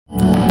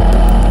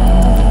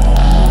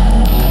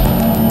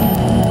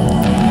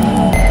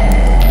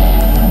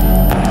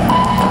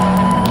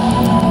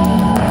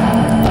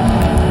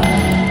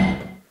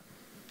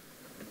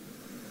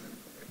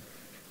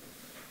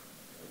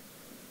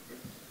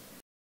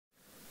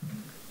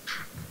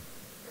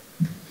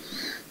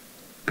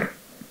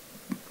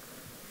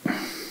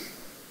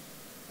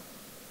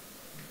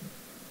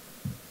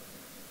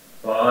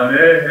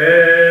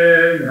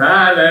Panen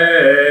hääle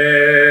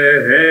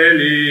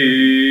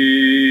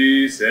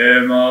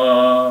helisema,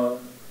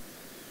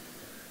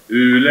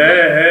 üle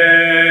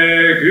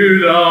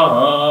küla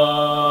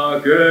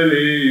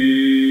kõlisema.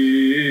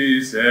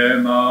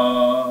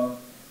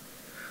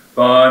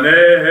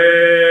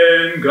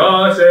 Panen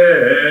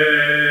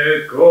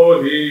kaset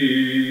kohisema,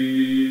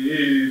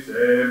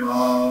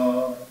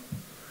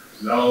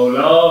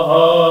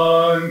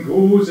 laulahan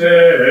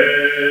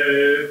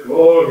kuuset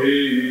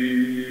kohisema.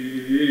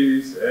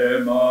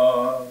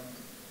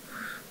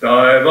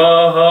 Taeva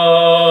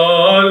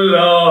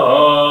alla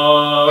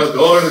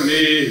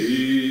tormi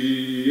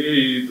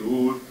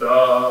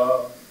tuulta,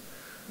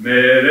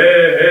 mere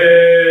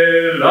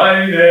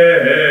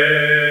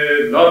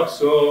lained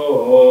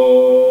laksoo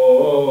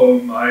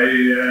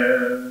maie.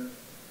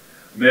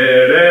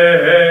 Mere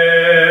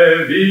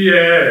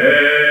vie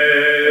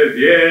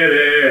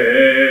viere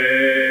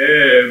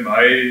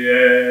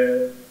maie.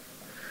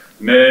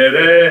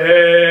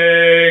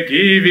 Mere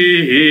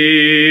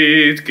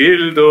kivihid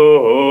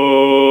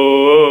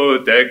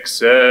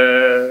kildutekse.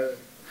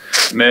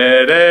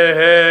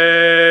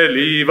 Mere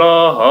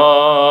liivaha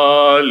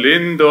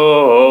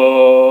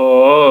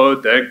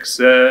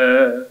lindutekse.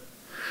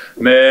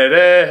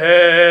 Mere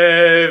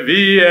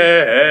vie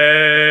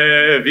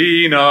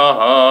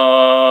viinahakse.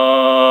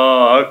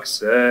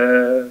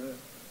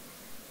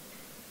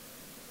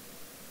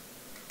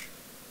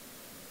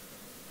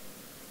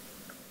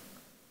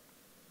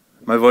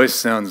 My voice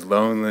sounds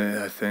lonely,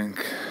 I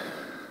think.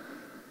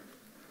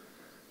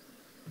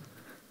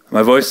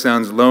 My voice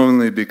sounds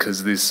lonely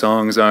because these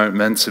songs aren't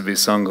meant to be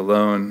sung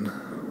alone.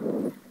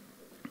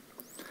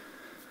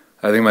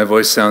 I think my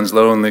voice sounds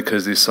lonely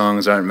because these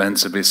songs aren't meant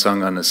to be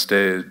sung on a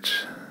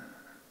stage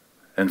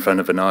in front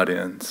of an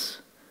audience.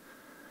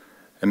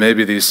 And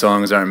maybe these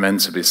songs aren't meant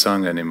to be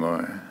sung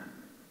anymore.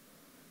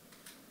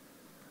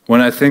 When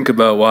I think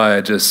about why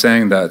I just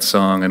sang that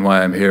song and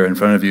why I'm here in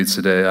front of you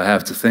today, I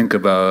have to think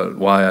about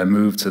why I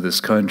moved to this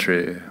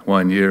country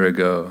 1 year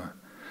ago,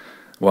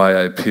 why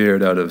I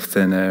appeared out of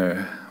thin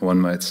air,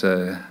 one might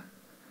say.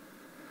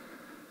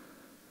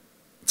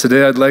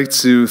 Today I'd like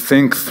to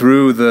think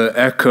through the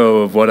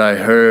echo of what I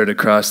heard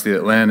across the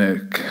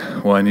Atlantic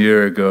 1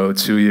 year ago,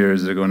 2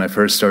 years ago, when I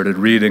first started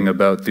reading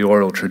about the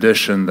oral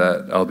tradition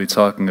that I'll be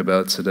talking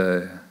about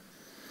today.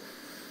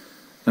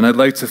 And I'd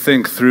like to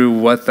think through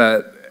what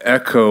that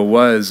echo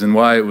was and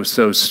why it was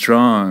so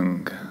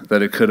strong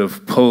that it could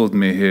have pulled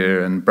me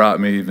here and brought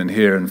me even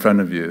here in front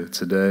of you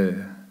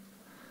today.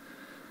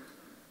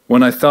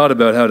 When I thought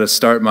about how to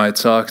start my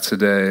talk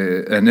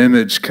today, an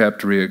image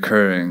kept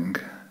reoccurring.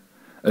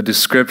 A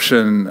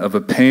description of a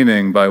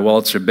painting by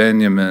Walter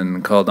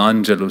Benjamin called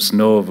Angelus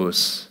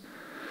Novus.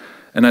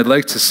 And I'd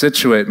like to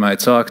situate my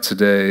talk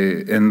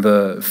today in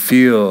the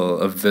feel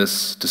of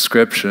this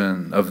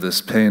description of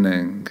this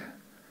painting.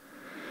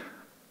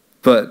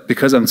 But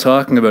because I'm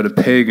talking about a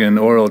pagan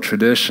oral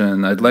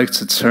tradition, I'd like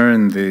to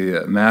turn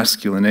the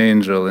masculine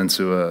angel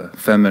into a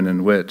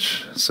feminine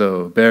witch.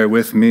 So bear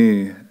with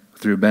me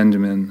through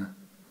Benjamin.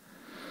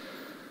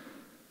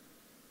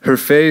 Her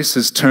face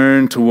is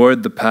turned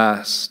toward the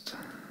past.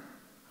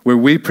 Where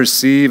we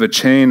perceive a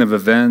chain of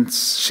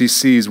events, she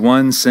sees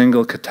one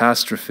single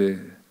catastrophe,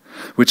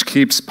 which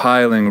keeps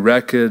piling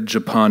wreckage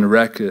upon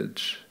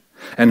wreckage,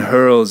 and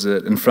hurls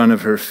it in front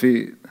of her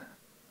feet.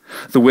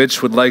 The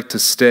witch would like to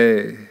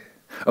stay,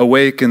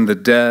 awaken the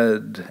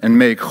dead, and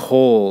make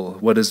whole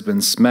what has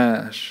been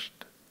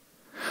smashed.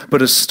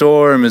 But a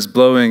storm is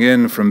blowing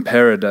in from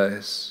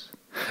paradise.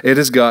 It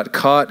has got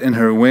caught in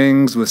her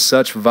wings with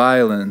such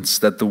violence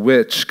that the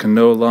witch can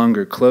no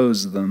longer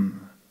close them.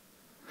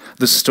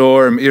 The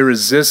storm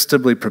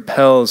irresistibly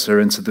propels her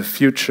into the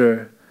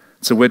future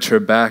to which her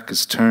back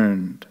is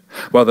turned,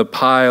 while the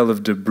pile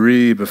of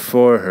debris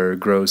before her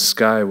grows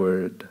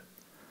skyward.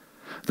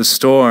 The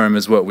storm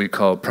is what we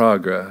call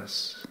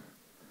progress.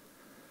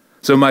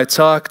 So my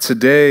talk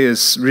today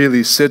is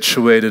really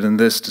situated in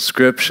this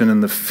description, in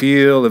the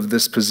feel of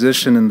this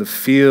position, in the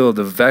field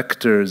of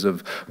vectors,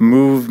 of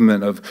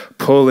movement, of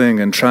pulling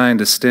and trying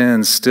to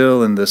stand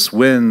still in this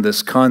wind,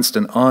 this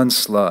constant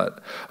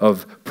onslaught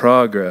of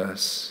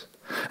progress.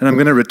 And I'm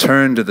going to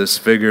return to this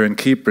figure and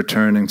keep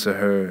returning to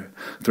her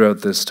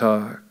throughout this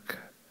talk.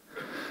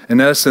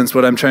 In essence,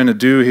 what I'm trying to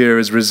do here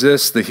is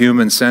resist the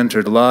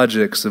human-centered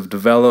logics of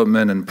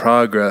development and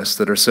progress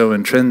that are so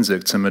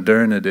intrinsic to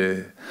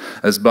modernity.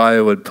 As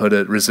Bio would put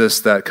it,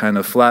 resist that kind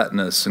of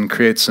flatness and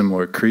create some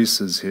more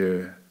creases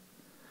here.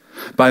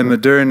 By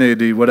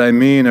modernity, what I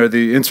mean are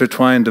the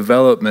intertwined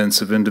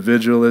developments of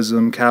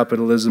individualism,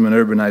 capitalism, and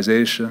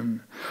urbanization,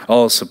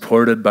 all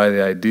supported by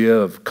the idea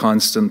of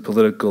constant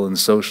political and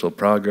social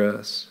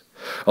progress.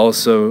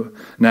 Also,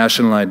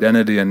 national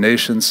identity and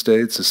nation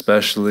states,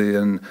 especially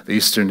in the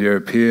Eastern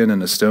European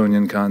and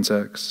Estonian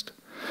context.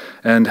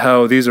 And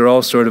how these are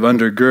all sort of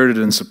undergirded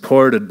and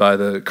supported by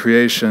the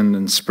creation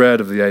and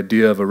spread of the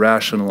idea of a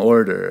rational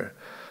order,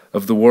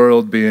 of the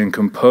world being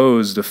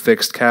composed of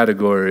fixed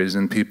categories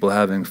and people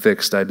having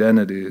fixed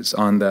identities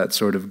on that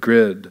sort of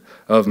grid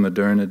of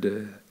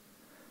modernity.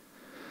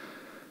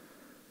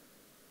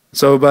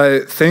 So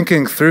by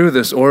thinking through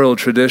this oral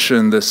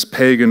tradition, this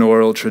pagan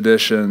oral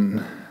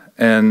tradition,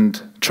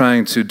 and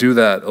trying to do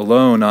that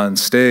alone on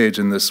stage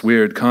in this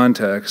weird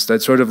context,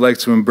 I'd sort of like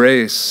to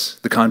embrace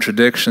the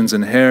contradictions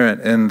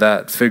inherent in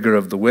that figure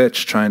of the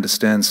witch trying to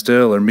stand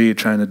still, or me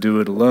trying to do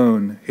it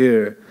alone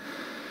here.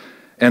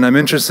 And I'm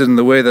interested in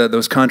the way that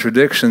those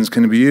contradictions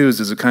can be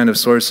used as a kind of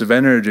source of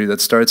energy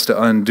that starts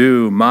to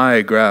undo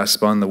my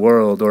grasp on the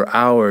world, or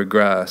our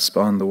grasp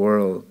on the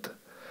world.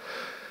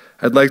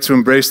 I'd like to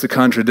embrace the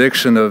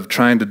contradiction of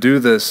trying to do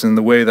this in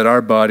the way that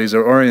our bodies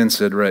are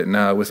oriented right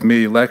now, with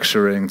me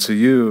lecturing to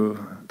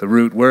you. The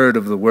root word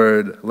of the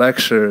word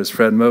lecture, as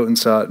Fred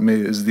Moten taught me,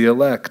 is the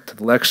elect.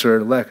 The lecturer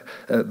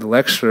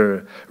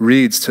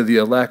reads to the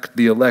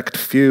elect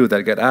few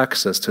that get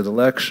access to the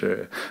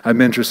lecture.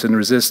 I'm interested in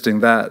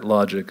resisting that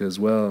logic as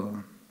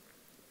well.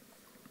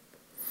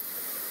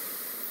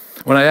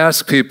 When I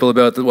ask people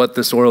about what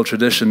this oral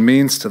tradition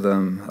means to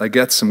them, I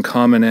get some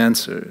common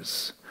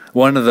answers.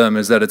 One of them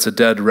is that it's a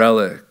dead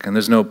relic, and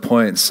there's no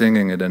point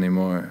singing it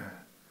anymore.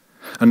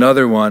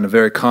 Another one, a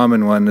very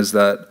common one, is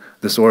that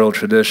this oral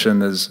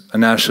tradition is a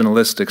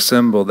nationalistic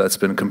symbol that's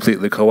been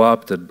completely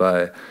co-opted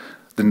by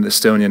the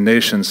Estonian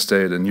nation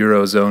state and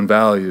Eurozone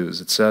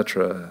values,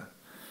 etc.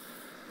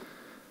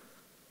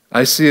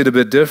 I see it a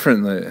bit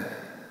differently.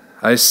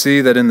 I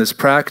see that in this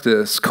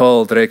practice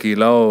called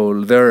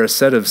Regilaul, there are a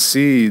set of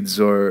seeds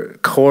or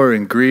core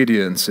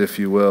ingredients, if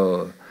you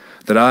will,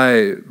 that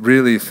I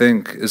really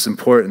think is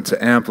important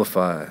to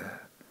amplify.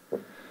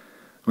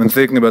 When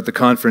thinking about the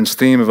conference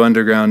theme of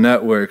underground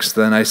networks,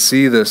 then I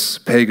see this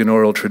pagan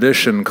oral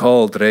tradition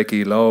called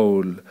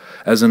Regilaul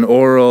as an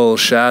oral,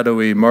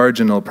 shadowy,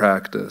 marginal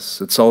practice.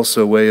 It's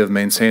also a way of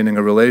maintaining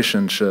a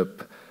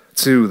relationship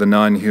to the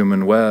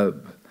non-human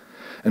web.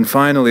 And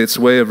finally, it's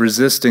a way of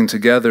resisting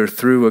together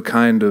through a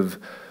kind of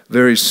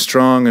very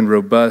strong and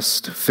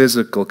robust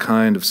physical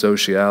kind of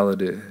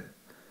sociality.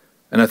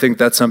 And I think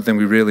that's something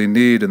we really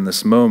need in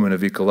this moment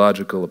of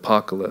ecological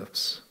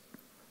apocalypse.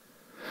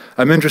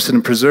 I'm interested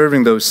in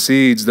preserving those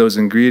seeds, those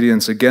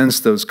ingredients,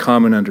 against those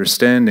common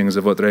understandings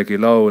of what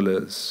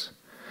Regilaul is.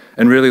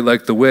 And really,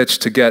 like the witch,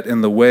 to get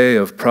in the way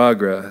of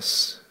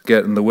progress,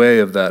 get in the way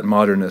of that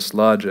modernist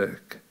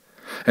logic.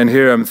 And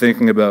here I'm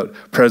thinking about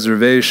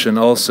preservation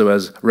also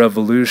as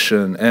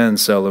revolution and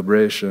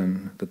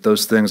celebration, that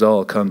those things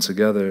all come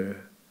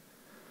together.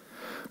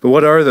 But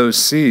what are those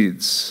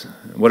seeds?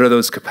 What are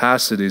those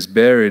capacities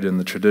buried in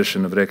the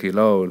tradition of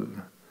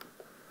Regilaul?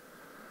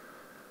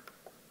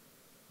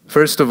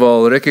 First of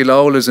all,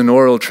 Regilaul is an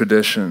oral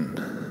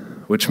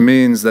tradition, which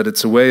means that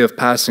it's a way of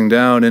passing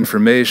down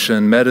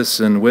information,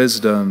 medicine,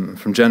 wisdom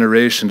from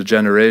generation to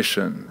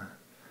generation.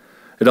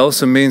 It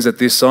also means that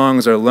these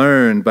songs are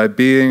learned by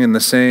being in the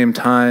same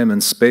time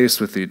and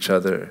space with each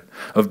other,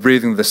 of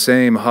breathing the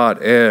same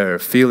hot air,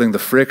 feeling the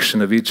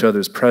friction of each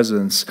other's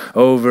presence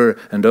over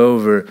and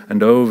over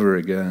and over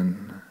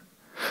again.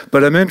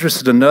 But I'm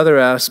interested in another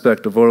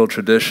aspect of oral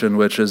tradition,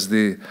 which is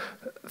the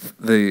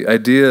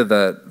idea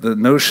that the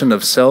notion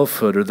of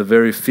selfhood, or the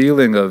very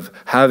feeling of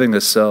having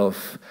a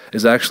self,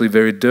 is actually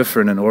very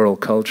different in oral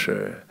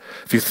culture.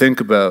 If you think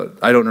about,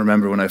 I don't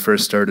remember when I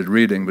first started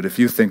reading, but if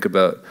you think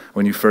about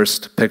when you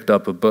first picked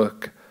up a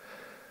book,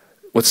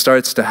 what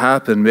starts to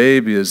happen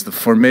maybe is the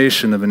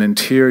formation of an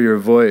interior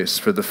voice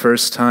for the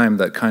first time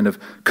that kind of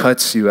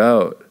cuts you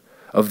out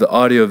of the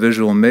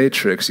audiovisual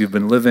matrix you've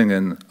been living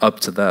in up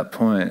to that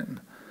point.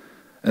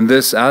 And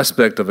this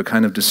aspect of a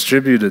kind of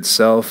distributed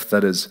self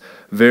that is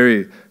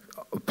very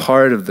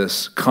part of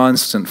this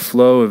constant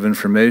flow of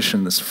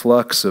information, this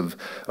flux of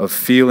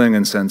feeling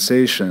and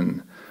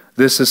sensation,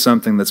 this is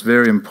something that's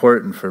very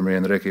important for me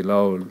in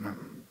Regilaul.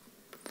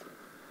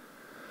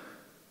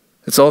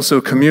 It's also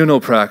a communal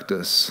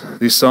practice.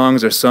 These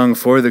songs are sung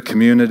for the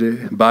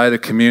community, by the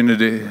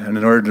community, and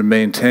in order to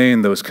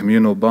maintain those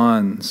communal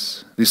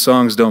bonds. These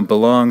songs don't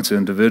belong to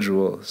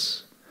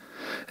individuals.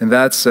 In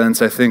that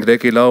sense, I think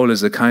Regilaul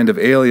is a kind of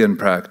alien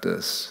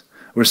practice.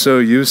 We're so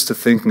used to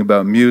thinking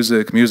about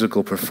music,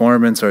 musical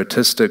performance,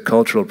 artistic,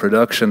 cultural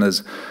production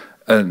as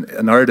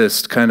an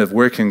artist kind of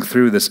working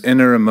through this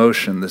inner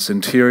emotion, this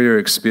interior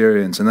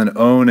experience, and then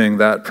owning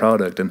that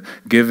product and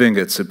giving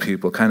it to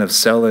people, kind of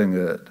selling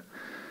it.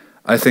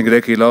 I think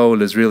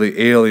Regilaul is really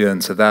alien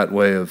to that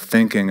way of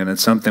thinking, and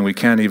it's something we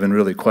can't even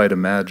really quite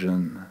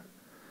imagine.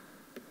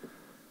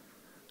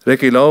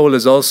 Regilaul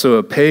is also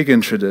a pagan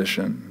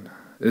tradition.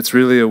 It's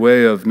really a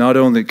way of not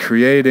only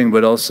creating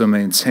but also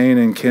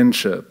maintaining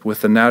kinship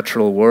with the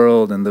natural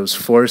world and those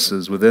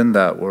forces within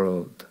that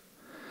world.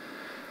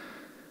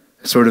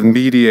 Sort of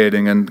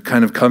mediating and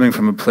kind of coming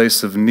from a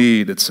place of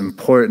need. It's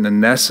important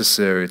and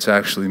necessary to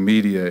actually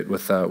mediate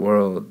with that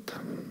world.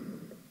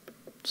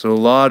 So a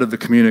lot of the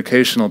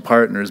communicational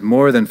partners,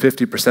 more than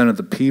 50% of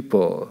the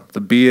people, the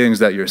beings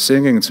that you're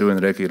singing to in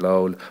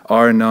Regilaul,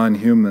 are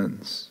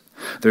non-humans.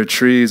 They're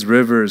trees,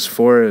 rivers,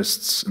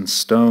 forests, and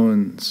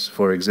stones,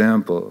 for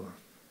example.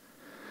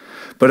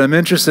 But I'm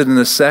interested in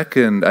the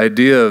second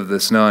idea of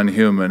this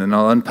non-human, and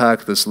I'll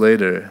unpack this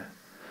later.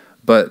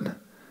 But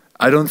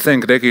I don't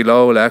think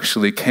Regilaul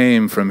actually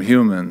came from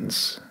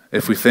humans.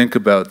 if we think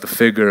about the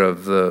figure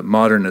of the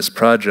modernist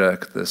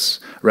project, this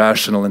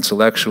rational,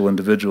 intellectual,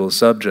 individual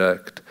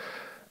subject,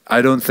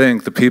 I don't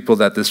think the people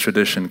that this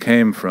tradition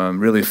came from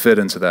really fit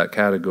into that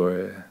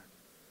category.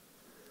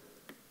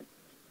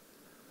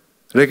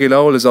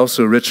 Regilaul is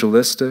also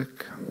ritualistic.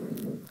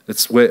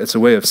 It's a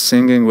way of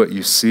singing what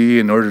you see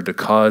in order to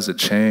cause a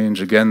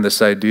change. Again,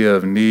 this idea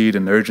of need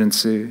and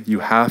urgency. You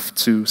have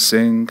to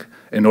sing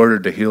in order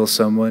to heal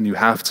someone. You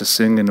have to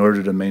sing in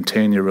order to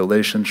maintain your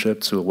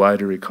relationship to a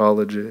wider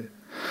ecology.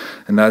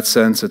 In that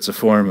sense, it's a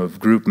form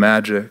of group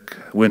magic,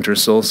 winter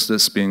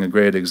solstice being a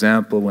great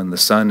example when the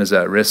sun is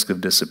at risk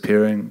of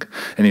disappearing,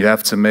 and you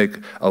have to make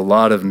a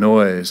lot of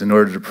noise in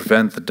order to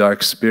prevent the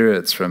dark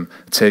spirits from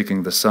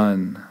taking the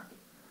sun.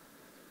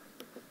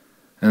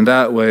 In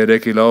that way,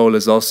 Regilaul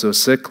is also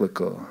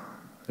cyclical.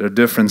 There are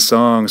different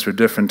songs for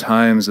different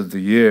times of the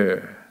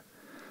year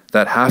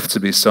that have to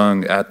be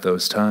sung at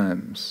those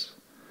times.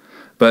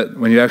 But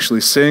when you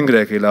actually sing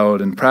Regilaul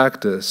in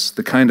practice,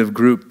 the kind of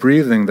group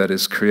breathing that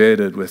is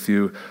created with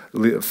you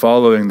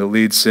following the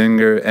lead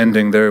singer,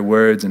 ending their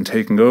words and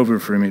taking over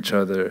from each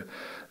other,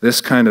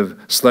 this kind of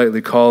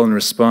slightly call and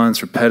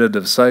response,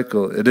 repetitive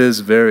cycle, it is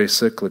very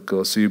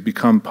cyclical. So you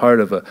become part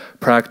of a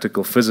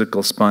practical,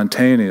 physical,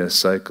 spontaneous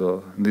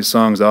cycle. And these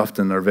songs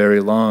often are very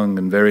long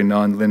and very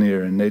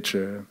non-linear in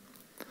nature.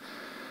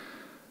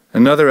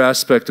 Another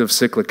aspect of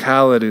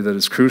cyclicality that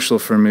is crucial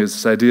for me is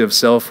this idea of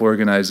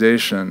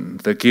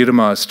self-organization. The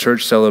Kirmas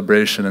church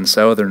celebration in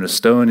southern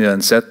Estonia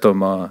and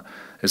Setomaa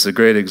is a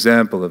great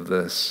example of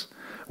this,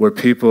 where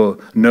people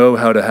know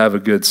how to have a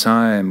good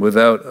time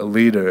without a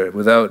leader,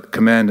 without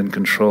command and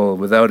control,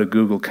 without a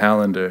Google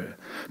Calendar.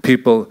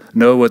 People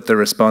know what their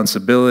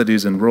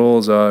responsibilities and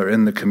roles are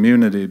in the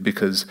community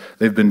because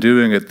they've been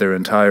doing it their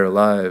entire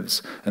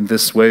lives. And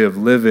this way of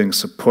living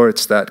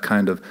supports that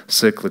kind of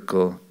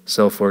cyclical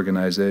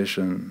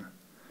self-organization.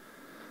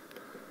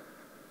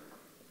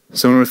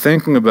 So when we're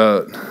thinking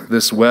about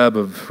this web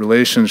of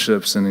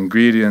relationships and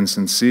ingredients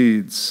and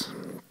seeds,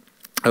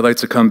 I'd like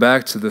to come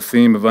back to the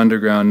theme of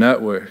underground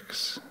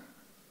networks.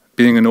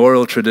 Being an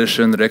oral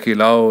tradition,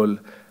 Regilaul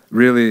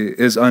really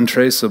is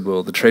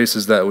untraceable. The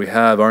traces that we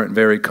have aren't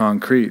very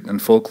concrete, and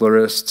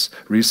folklorists,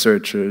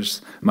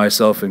 researchers,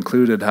 myself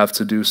included, have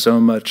to do so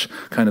much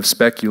kind of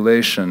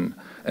speculation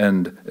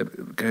and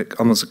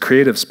almost a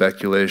creative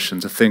speculation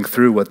to think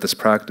through what this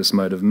practice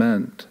might have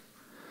meant.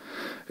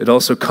 It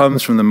also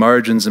comes from the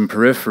margins and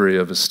periphery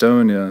of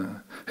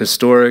Estonia.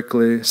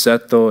 Historically,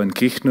 Seto and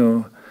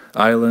Kihnu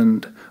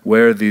Island,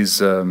 where this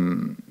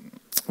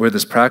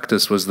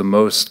practice was the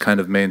most kind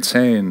of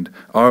maintained,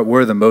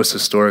 were the most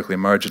historically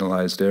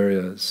marginalized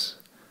areas.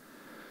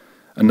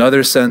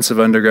 Another sense of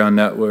underground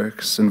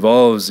networks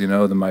involves, the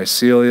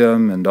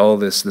mycelium and all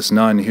this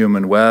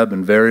non-human web,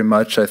 and very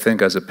much, I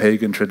think, as a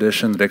pagan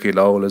tradition,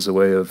 Regilaul is a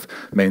way of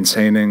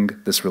maintaining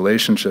this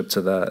relationship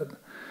to that.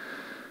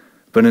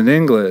 But in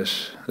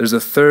English, there's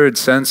a third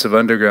sense of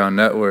underground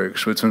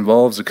networks, which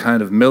involves a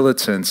kind of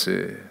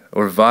militancy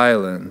or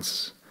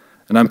violence.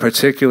 And I'm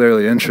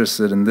particularly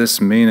interested in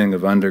this meaning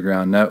of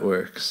underground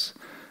networks.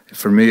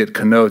 For me, it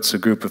connotes a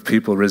group of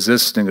people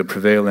resisting a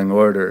prevailing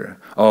order,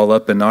 all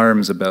up in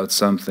arms about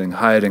something,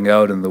 hiding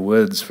out in the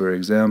woods, for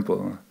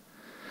example.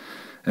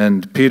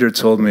 And Peter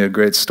told me a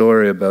great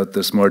story about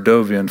this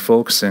Moldovan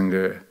folk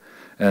singer.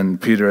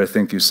 And Peter, I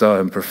think you saw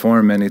him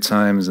perform many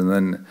times, and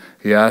then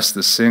he asked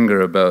the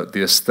singer about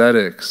the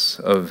aesthetics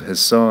of his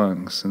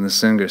songs. And the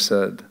singer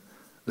said,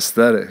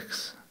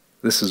 "Aesthetics,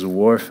 this is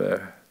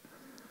warfare."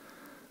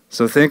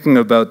 So thinking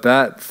about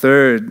that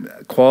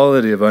third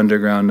quality of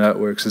underground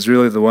networks is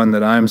really the one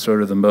that I'm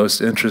sort of the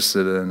most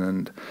interested in.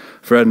 And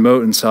Fred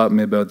Moten taught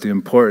me about the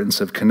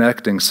importance of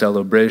connecting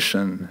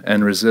celebration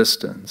and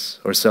resistance,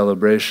 or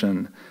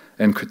celebration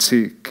and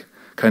critique,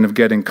 kind of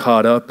getting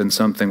caught up in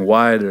something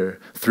wider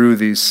through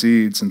these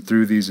seeds and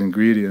through these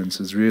ingredients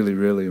is really,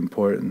 really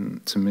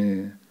important to me.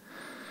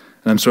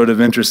 And I'm sort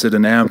of interested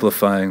in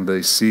amplifying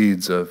the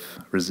seeds of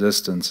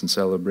resistance and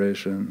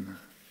celebration.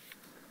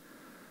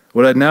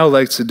 What I'd now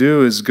like to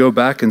do is go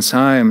back in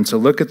time to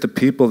look at the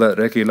people that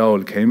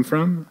Regilaul came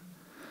from,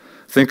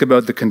 think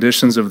about the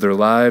conditions of their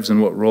lives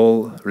and what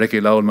role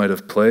Regilaul might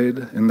have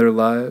played in their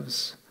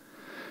lives.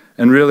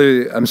 And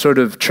really, I'm sort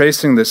of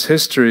tracing this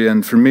history,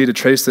 and for me to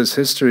trace this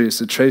history is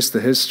to trace the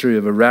history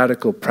of a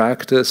radical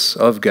practice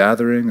of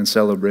gathering and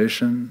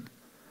celebration,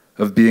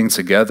 of being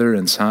together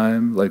in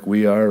time like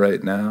we are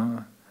right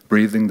now,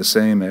 breathing the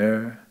same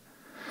air,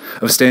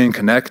 of staying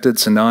connected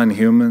to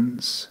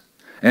non-humans,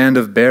 and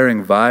of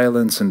bearing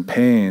violence and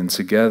pain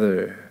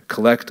together,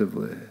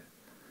 collectively.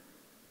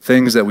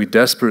 Things that we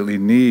desperately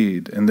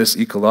need in this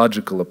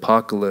ecological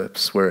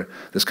apocalypse where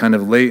this kind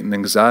of latent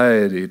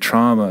anxiety,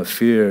 trauma,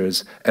 fear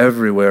is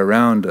everywhere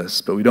around us,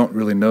 but we don't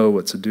really know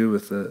what to do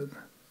with it.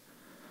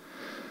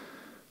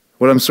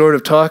 What I'm sort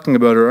of talking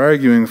about or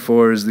arguing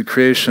for is the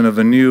creation of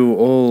a new,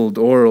 old,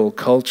 oral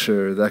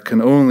culture that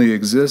can only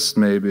exist,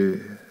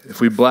 maybe, if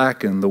we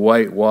blacken the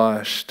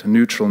whitewashed,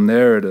 neutral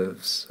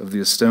narratives of the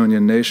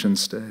Estonian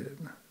nation-state.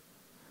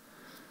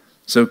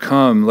 So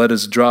come, let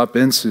us drop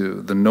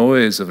into the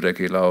noise of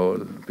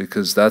Regilaul,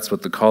 because that's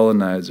what the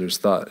colonizers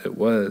thought it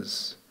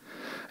was.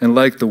 And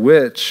like the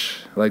witch,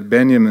 like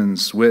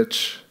Benjamin's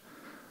witch,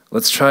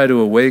 let's try to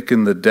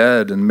awaken the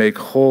dead and make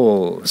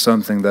whole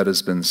something that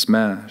has been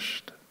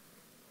smashed.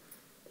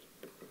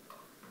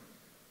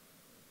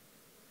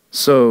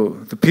 So,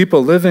 the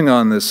people living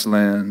on this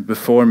land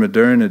before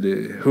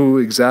modernity, who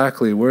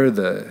exactly were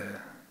they?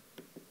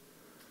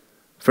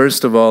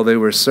 First of all, they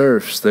were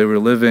serfs. They were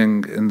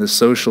living in the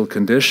social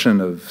condition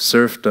of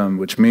serfdom,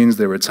 which means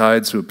they were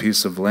tied to a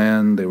piece of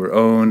land. They were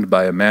owned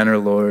by a manor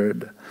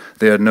lord.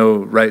 They had no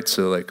right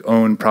to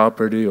own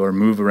property or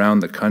move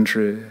around the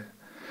country.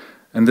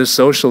 And this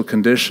social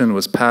condition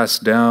was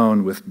passed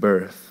down with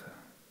birth.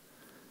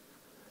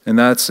 In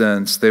that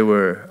sense, they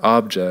were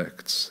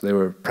objects. They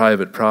were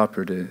private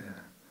property.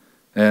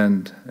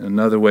 And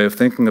another way of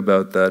thinking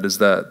about that is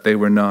that they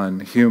were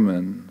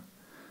non-human.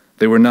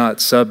 They were not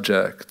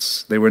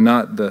subjects. They were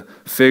not the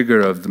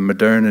figure of the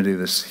modernity,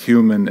 this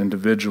human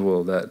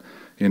individual that,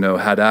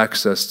 had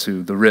access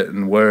to the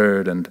written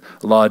word and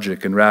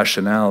logic and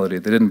rationality.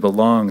 They didn't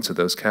belong to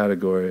those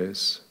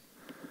categories.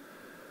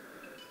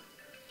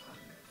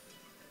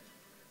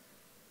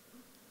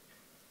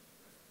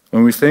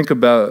 When we think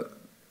about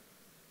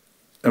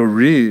or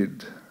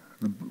read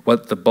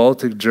what the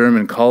Baltic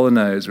German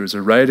colonizers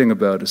are writing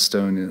about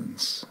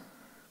Estonians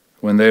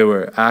when they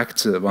were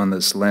active on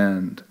this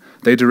land,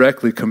 they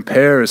directly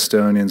compare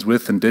Estonians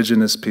with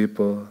indigenous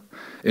people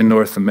in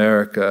North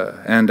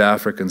America and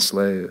African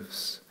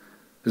slaves.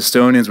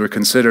 Estonians were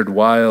considered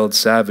wild,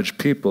 savage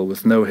people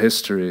with no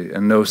history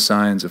and no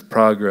signs of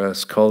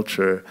progress,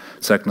 culture,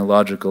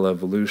 technological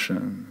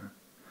evolution.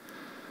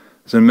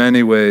 So in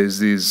many ways,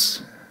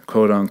 these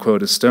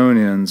quote-unquote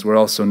Estonians were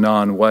also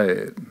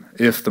non-white,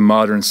 if the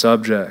modern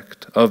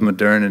subject of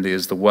modernity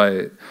is the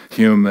white,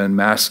 human,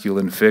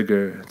 masculine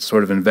figure,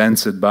 sort of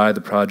invented by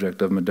the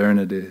project of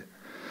modernity.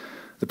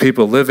 The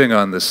people living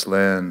on this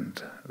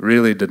land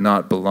really did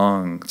not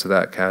belong to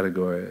that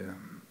category.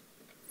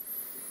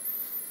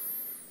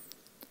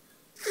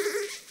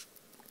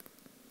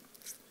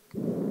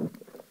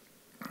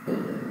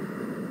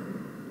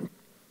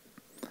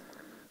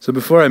 So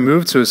before I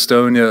moved to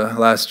Estonia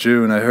last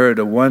June, I heard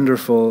a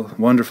wonderful,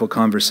 wonderful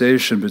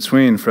conversation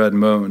between Fred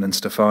Moten and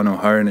Stefano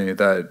Harni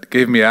that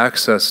gave me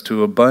access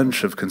to a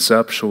bunch of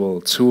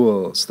conceptual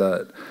tools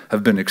that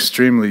have been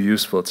extremely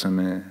useful to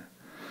me.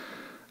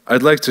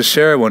 I'd like to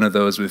share one of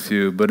those with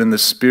you, but in the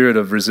spirit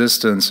of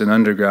resistance in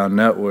underground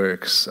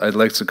networks, I'd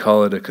like to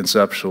call it a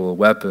conceptual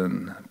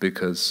weapon,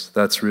 because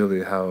that's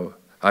really how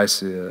I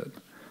see it.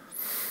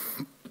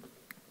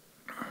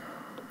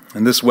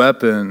 And this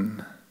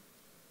weapon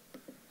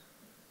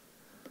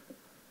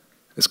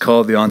is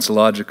called the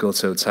ontological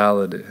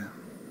totality.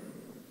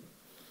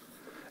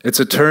 It's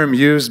a term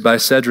used by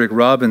Cedric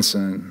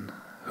Robinson,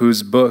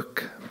 whose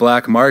book,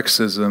 Black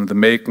Marxism, The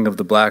Making of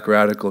the Black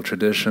Radical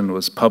Tradition,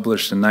 was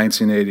published in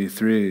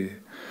 1983.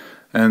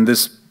 And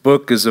this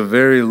book is a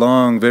very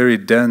long, very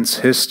dense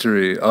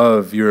history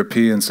of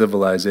European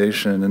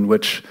civilization in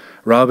which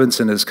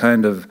Robinson is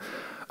kind of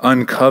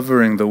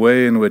uncovering the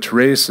way in which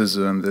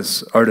racism,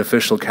 this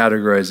artificial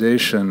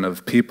categorization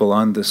of people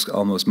on this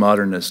almost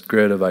modernist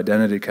grid of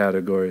identity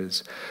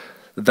categories,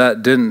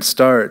 that didn't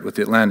start with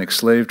the Atlantic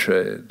slave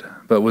trade,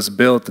 but was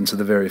built into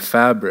the very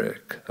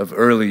fabric of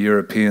early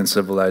European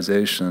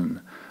civilization,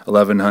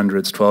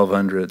 1100s,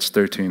 1200s,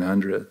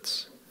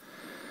 1300s.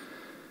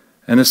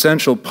 An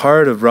essential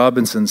part of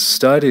Robinson's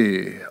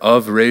study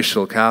of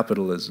racial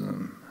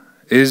capitalism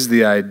is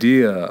the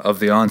idea of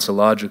the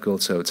ontological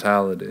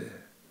totality.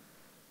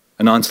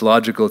 An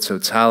ontological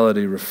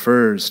totality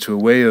refers to a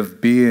way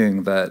of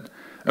being that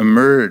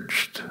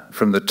emerged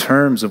from the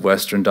terms of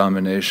Western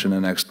domination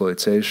and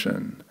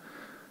exploitation,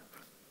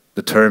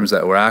 the terms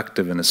that were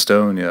active in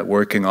Estonia,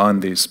 working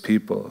on these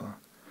people.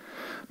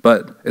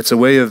 But it's a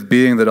way of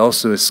being that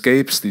also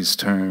escapes these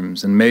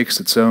terms and makes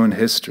its own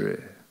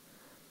history.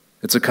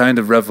 It's a kind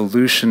of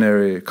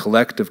revolutionary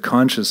collective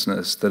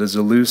consciousness that is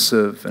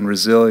elusive and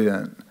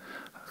resilient,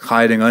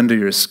 hiding under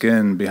your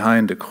skin,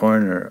 behind a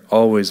corner,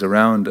 always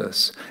around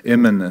us,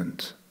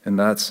 immanent in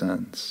that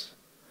sense.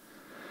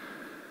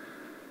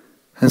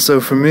 And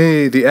so for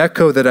me, the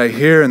echo that I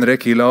hear in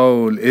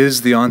Regilaul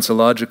is the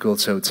ontological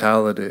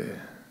totality.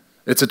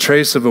 It's a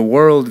trace of a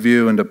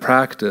worldview and a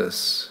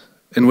practice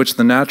in which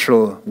the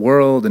natural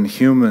world and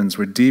humans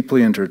were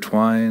deeply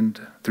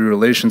intertwined through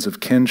relations of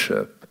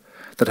kinship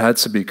that had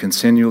to be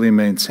continually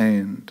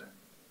maintained.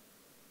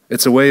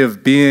 It's a way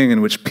of being in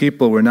which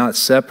people were not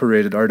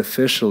separated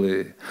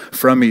artificially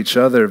from each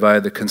other via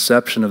the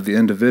conception of the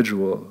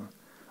individual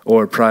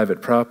or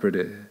private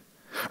property,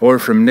 or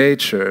from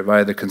nature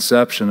via the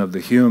conception of the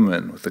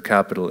human with the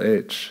capital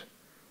H.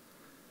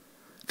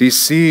 These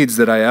seeds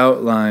that I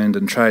outlined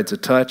and tried to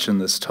touch in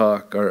this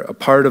talk are a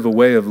part of a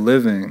way of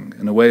living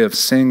and a way of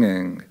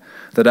singing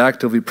that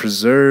actively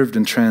preserved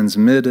and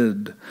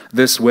transmitted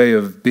this way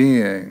of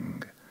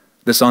being,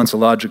 this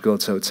ontological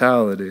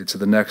totality, to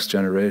the next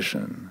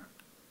generation.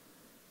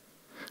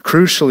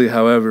 Crucially,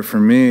 however, for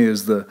me,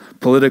 is the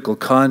political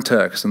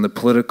context and the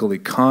political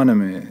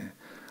economy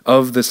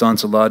of this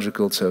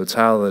ontological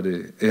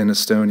totality in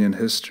Estonian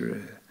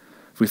history.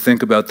 If we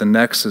think about the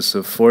nexus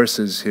of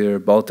forces here,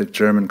 Baltic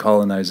German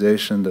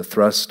colonization, the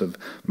thrust of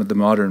the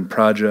modern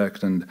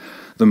project, and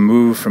the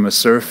move from a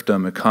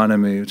serfdom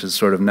economy, which is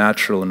sort of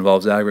natural,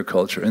 involves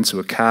agriculture, into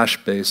a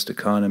cash-based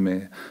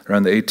economy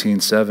around the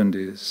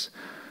 1870s.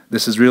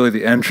 This is really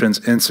the entrance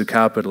into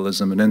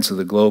capitalism and into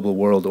the global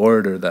world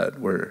order that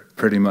we're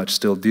pretty much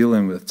still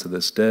dealing with to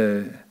this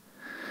day.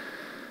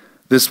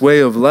 This way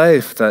of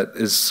life that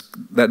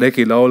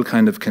Regilaul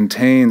kind of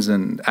contains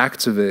and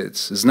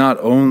activates is not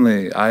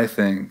only, I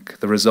think,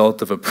 the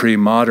result of a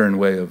pre-modern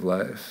way of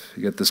life.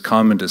 You get this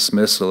common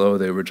dismissal, oh,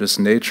 they were just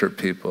nature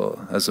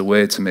people, as a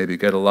way to maybe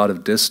get a lot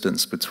of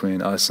distance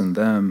between us and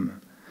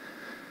them.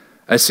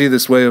 I see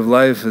this way of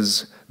life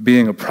as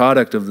being a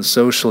product of the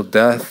social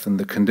death and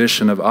the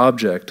condition of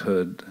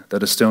objecthood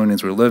that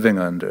Estonians were living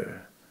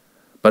under,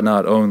 but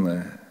not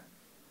only.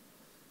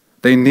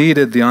 They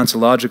needed the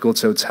ontological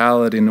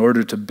totality in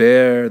order to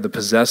bear the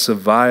possessive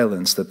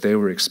violence that they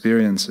were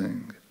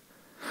experiencing.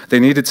 They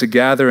needed to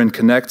gather and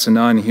connect to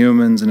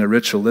non-humans in a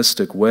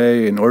ritualistic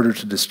way in order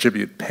to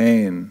distribute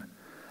pain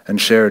and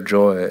share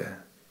joy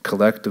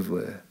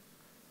collectively.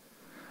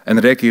 And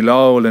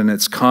Regilaul in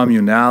its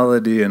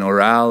communality and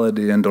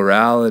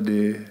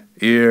orality,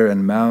 ear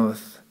and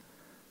mouth,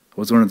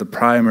 was one of the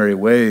primary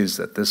ways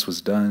that this was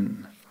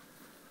done.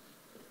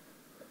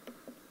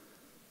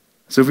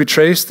 So if we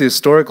trace the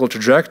historical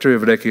trajectory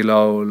of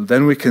Regilaul,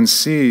 then we can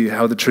see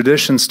how the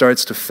tradition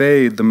starts to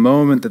fade the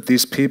moment that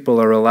these people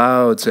are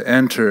allowed to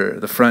enter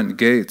the front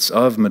gates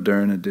of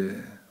modernity,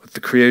 with the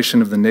creation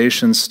of the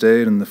nation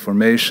state and the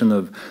formation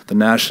of the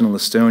national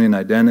Estonian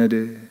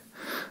identity.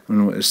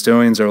 When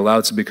Estonians are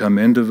allowed to become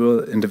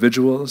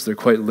individuals, they're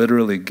quite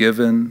literally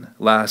given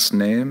last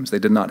names. They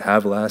did not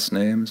have last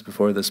names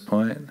before this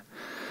point.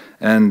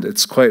 And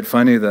it's quite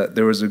funny that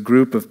there was a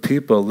group of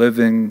people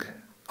living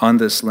on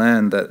this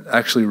land that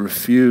actually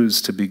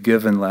refused to be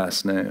given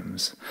last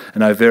names.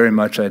 And I very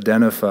much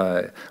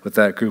identify with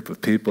that group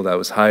of people that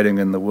was hiding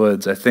in the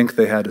woods. I think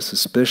they had a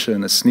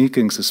suspicion, a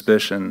sneaking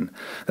suspicion,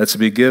 that to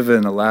be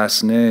given a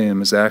last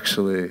name is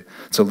actually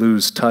to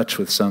lose touch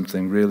with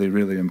something really,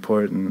 really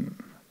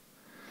important.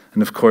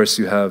 And of course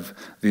you have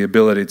the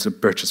ability to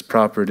purchase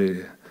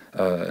property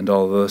and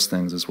all of those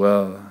things as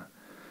well.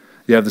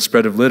 You have the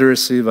spread of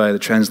literacy via the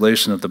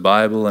translation of the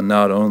Bible, and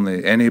not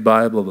only any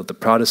Bible, but the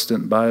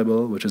Protestant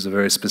Bible, which is a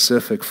very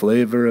specific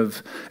flavor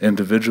of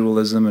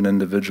individualism and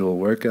individual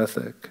work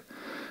ethic.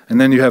 And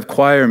then you have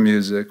choir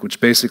music, which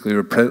basically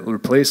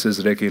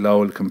replaces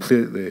Regilaul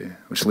completely,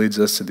 which leads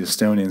us to the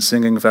Estonian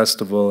Singing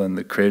Festival and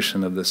the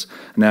creation of this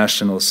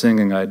national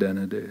singing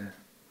identity.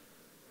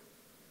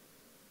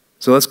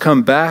 So let's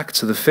come back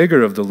to the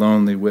figure of the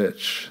lonely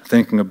witch,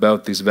 thinking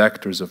about these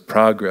vectors of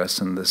progress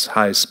and this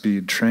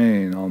high-speed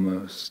train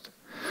almost.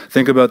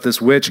 Think about this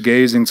witch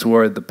gazing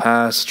toward the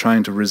past,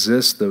 trying to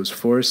resist those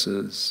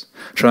forces,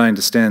 trying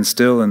to stand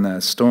still in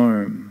that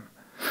storm.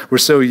 We're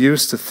so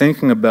used to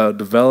thinking about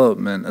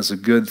development as a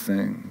good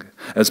thing,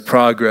 as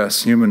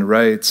progress, human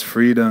rights,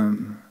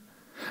 freedom.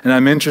 And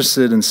I'm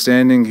interested in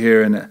standing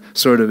here and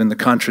sort of in the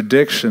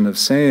contradiction of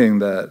saying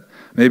that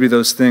maybe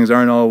those things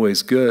aren't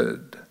always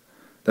good.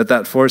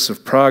 That force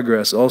of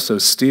progress also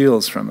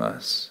steals from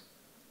us,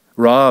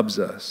 robs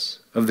us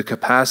of the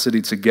capacity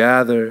to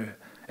gather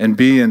and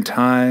be in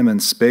time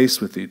and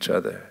space with each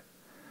other.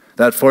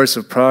 That force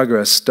of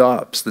progress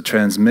stops the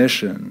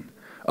transmission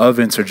of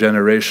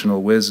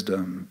intergenerational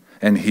wisdom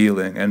and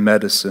healing and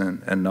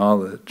medicine and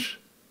knowledge.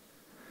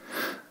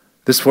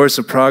 This force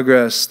of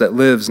progress that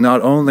lives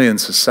not only in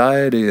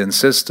society and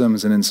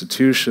systems and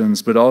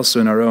institutions, but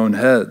also in our own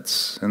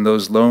heads, in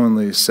those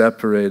lonely,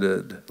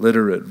 separated,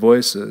 literate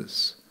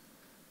voices.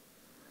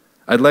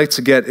 I'd like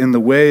to get in the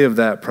way of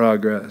that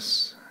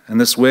progress, and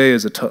this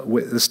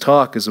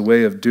talk is a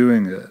way of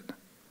doing it.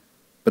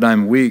 But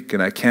I'm weak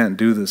and I can't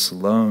do this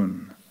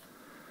alone.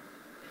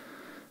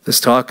 This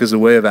talk is a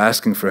way of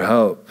asking for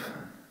help,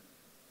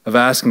 of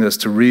asking us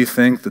to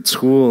rethink the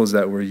tools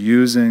that we're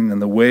using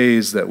and the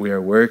ways that we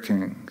are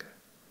working.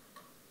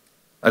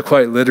 I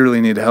quite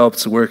literally need help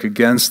to work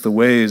against the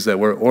ways that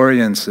we're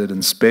oriented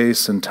in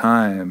space and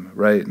time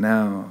right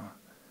now.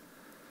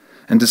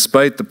 And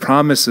despite the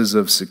promises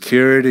of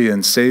security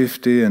and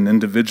safety and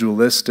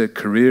individualistic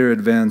career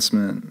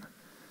advancement,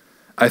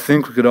 I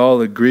think we could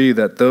all agree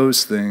that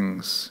those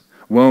things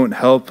won't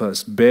help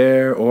us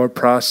bear or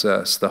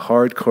process the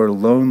hardcore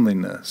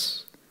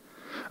loneliness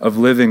of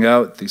living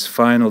out these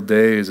final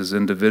days as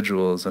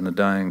individuals on a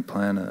dying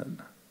planet.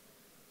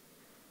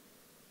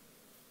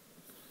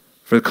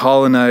 For the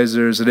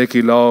colonizers,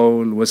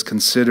 Regilaul was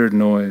considered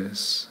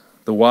noise,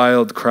 the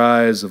wild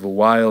cries of a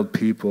wild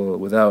people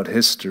without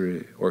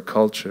history or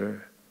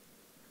culture.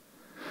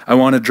 I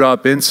want to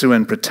drop into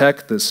and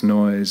protect this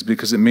noise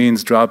because it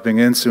means dropping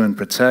into and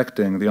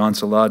protecting the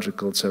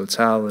ontological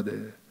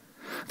totality,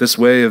 this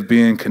way of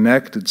being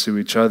connected to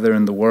each other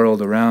and the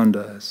world around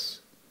us.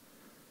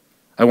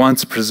 I want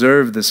to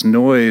preserve this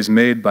noise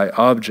made by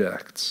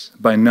objects,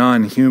 by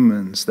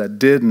non-humans that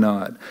did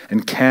not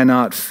and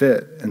cannot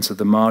fit into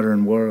the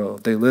modern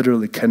world. They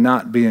literally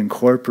cannot be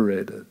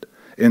incorporated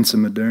into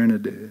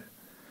modernity.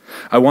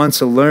 I want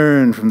to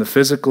learn from the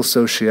physical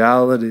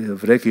sociality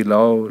of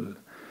Regilaul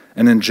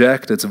and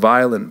inject its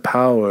violent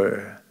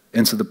power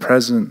into the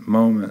present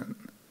moment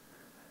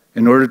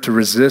in order to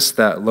resist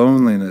that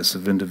loneliness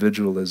of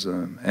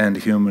individualism and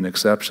human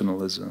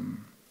exceptionalism.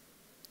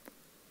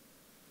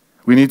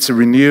 We need to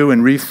renew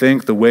and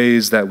rethink the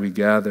ways that we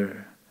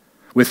gather,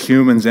 with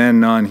humans and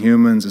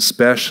non-humans,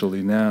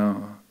 especially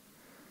now.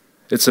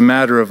 It's a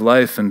matter of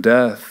life and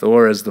death,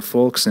 or as the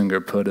folk singer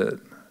put it,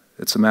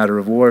 it's a matter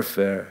of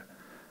warfare,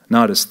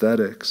 not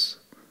aesthetics.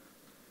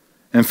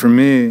 And for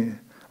me,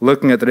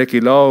 looking at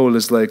Regilaul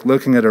is like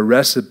looking at a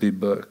recipe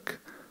book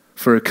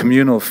for a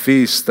communal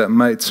feast that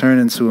might turn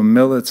into a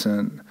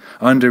militant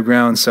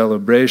underground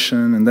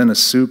celebration, and then a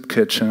soup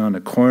kitchen on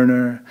a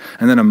corner,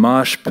 and then a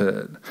mosh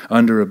pit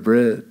under a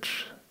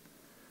bridge.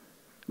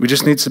 We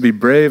just need to be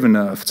brave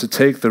enough to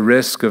take the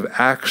risk of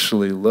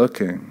actually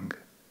looking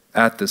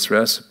at this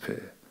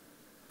recipe,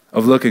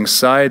 of looking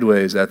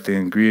sideways at the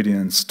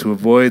ingredients to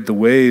avoid the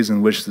ways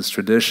in which this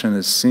tradition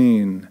is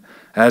seen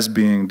as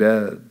being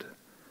dead,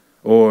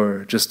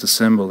 or just a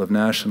symbol of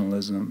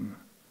nationalism.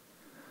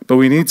 But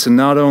we need to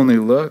not only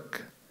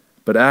look,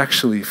 but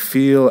actually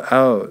feel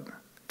out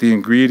the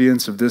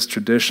ingredients of this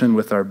tradition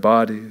with our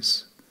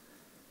bodies,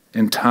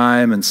 in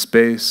time and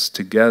space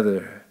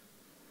together,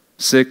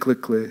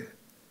 cyclically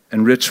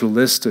and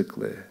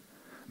ritualistically,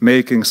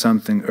 making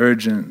something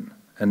urgent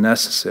and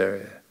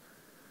necessary.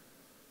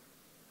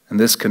 And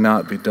this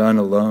cannot be done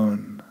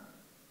alone.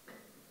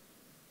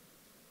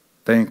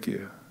 Thank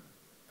you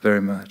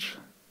very much.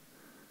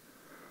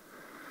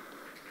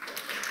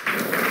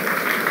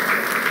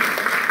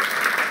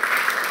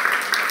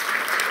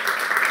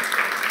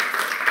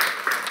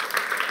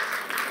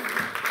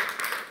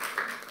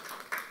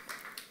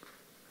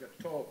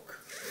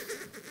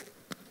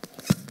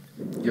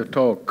 Your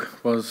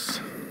talk was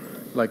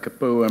like a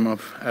poem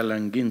of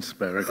Allen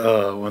Ginsberg.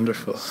 Oh,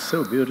 wonderful.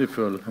 So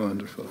beautiful.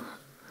 Wonderful.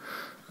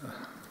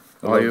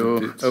 Are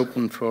you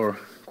open for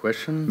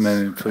questions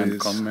and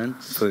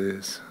comments?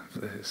 Please,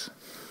 please.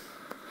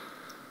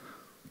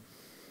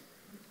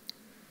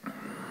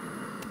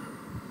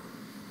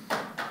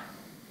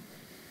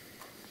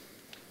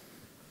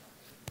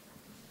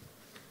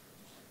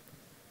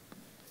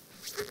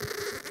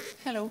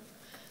 Hello.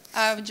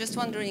 I was just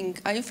wondering,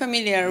 are you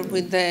familiar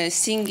with the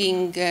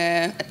singing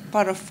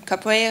part of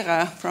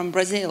capoeira from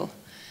Brazil,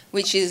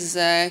 which is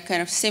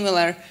kind of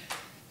similar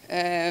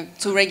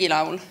to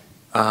Regilaul?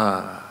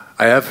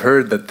 I have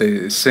heard that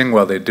they sing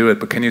while they do it,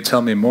 but can you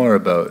tell me more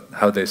about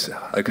how they,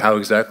 like, how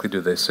exactly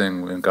do they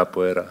sing in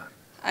capoeira?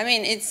 I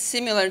mean, it's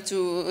similar to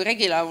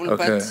Regilaul,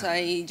 Okay. but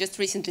I just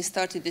recently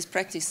started this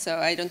practice, so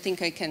I don't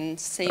think I can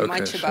say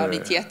much about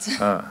it yet.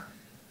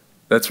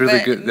 That's really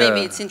but good.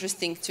 Maybe it's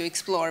interesting to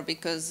explore,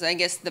 because I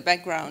guess the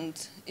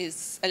background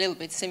is a little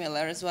bit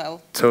similar as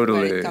well. Totally.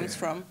 Where it comes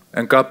from.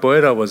 And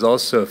capoeira was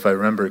also, if I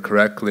remember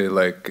correctly,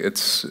 like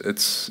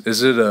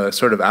is it a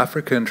sort of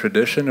African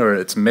tradition, or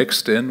it's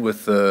mixed in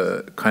with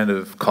the kind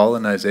of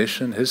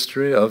colonization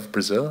history of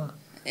Brazil?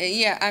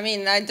 Yeah, I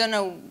mean, I don't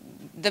know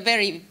the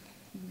very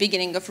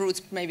beginning of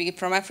roots, maybe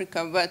from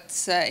Africa, but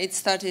it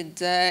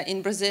started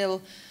in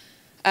Brazil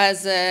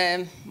as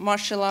a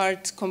martial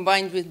art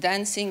combined with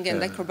dancing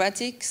and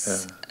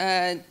acrobatics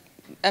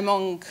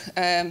among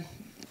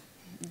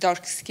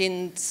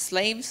dark-skinned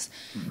slaves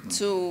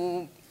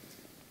to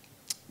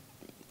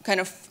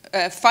kind of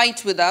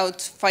fight without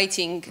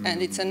fighting,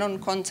 and it's a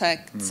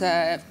non-contact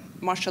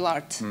martial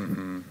art.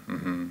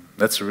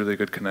 That's a really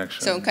good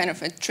connection. So kind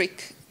of a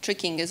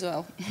tricking as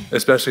well.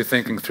 Especially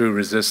thinking through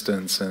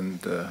resistance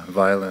and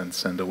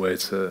violence and a way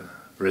to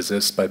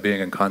resist by being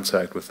in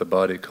contact with the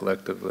body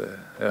collectively.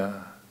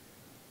 Yeah.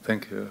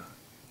 Thank you.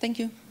 Thank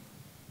you.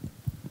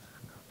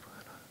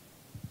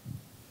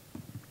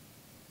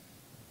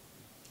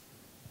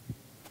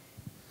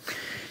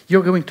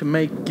 You're going to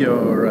make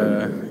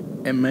your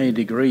MA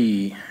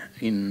degree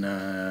in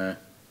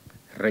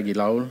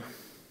Regilaul.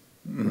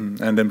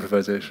 And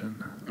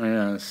improvisation.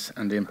 Yes,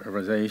 and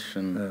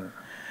improvisation.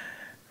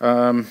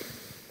 Yeah.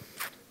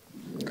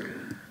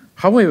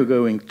 How are you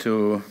going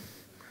to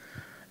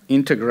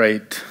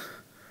integrate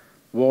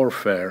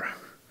warfare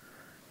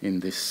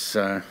in this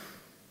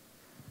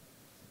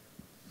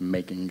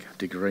making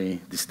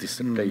degree, this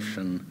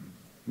dissertation?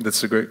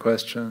 That's a great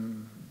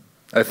question.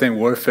 I think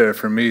warfare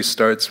for me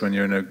starts when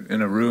you're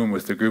in a room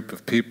with a group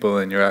of people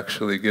and you're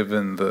actually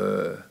given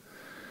the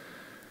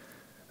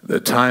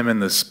time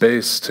and the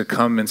space to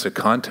come into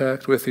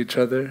contact with each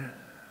other.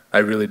 I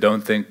really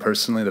don't think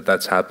personally that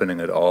that's happening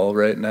at all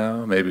right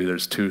now. Maybe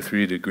there's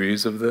 2-3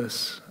 degrees of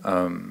this.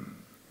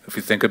 If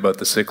you think about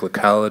the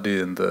cyclicality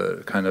and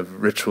the kind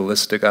of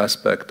ritualistic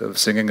aspect of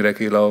singing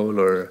Regilaul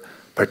or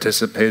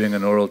participating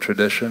in oral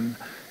tradition,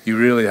 you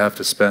really have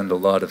to spend a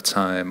lot of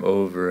time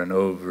over and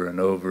over and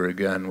over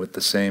again with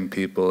the same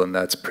people, and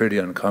that's pretty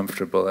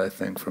uncomfortable, I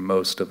think, for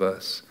most of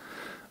us.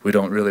 we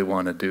don't really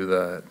want to do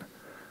that.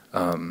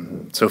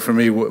 So for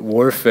me,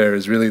 warfare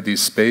is really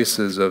these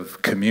spaces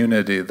of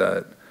community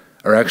that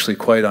are actually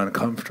quite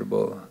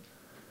uncomfortable.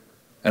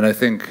 And I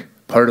think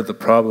part of the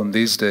problem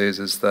these days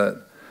is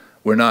that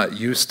we're not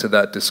used to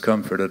that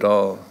discomfort at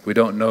all. We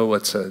don't know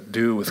what to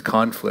do with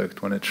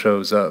conflict when it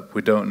shows up.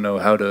 We don't know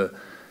how to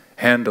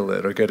handle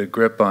it or get a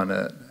grip on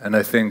it. And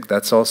I think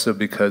that's also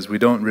because we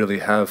don't really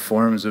have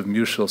forms of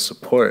mutual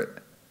support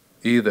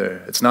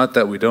either. It's not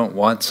that we don't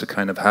want to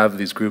kind of have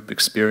these group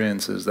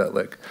experiences that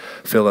like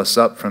fill us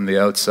up from the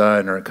outside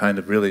and are kind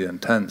of really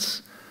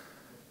intense.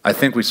 I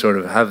think we sort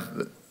of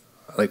have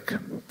like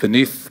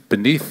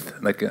beneath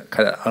like a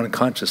kind of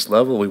unconscious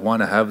level, we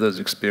want to have those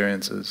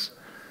experiences,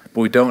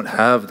 but we don't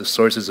have the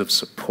sources of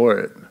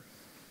support.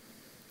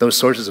 Those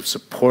sources of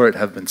support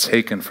have been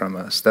taken from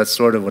us. That's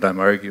sort of what I'm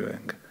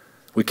arguing.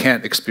 We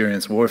can't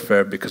experience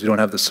warfare because we don't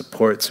have the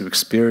support to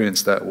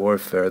experience that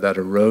warfare, that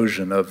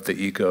erosion of the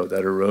ego,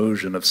 that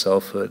erosion of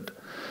selfhood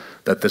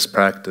that this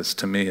practice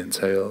to me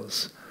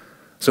entails.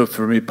 So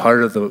for me,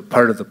 part of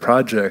the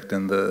project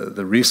and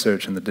the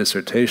research and the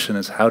dissertation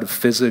is how to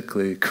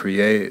physically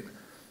create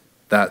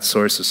that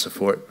source of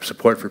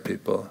support for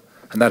people.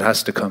 And that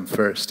has to come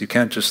first. You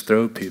can't just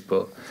throw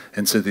people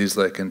into these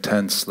like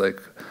intense, like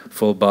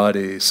full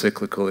body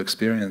cyclical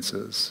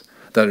experiences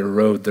that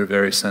erode their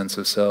very sense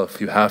of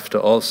self. You have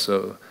to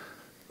also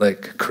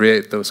like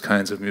create those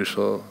kinds of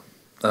mutual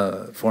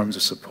forms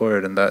of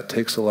support, and that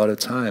takes a lot of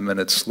time, and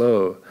it's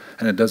slow,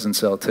 and it doesn't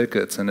sell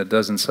tickets, and it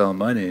doesn't sell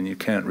money, and you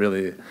can't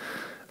really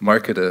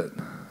market it,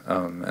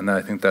 and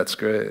I think that's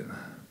great.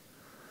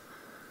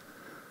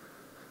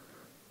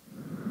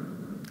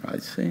 I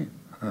see.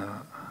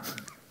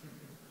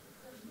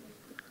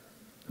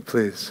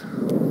 Please.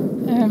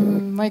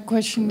 My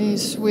question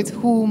is, with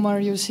whom are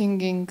you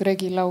singing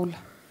Regilaul?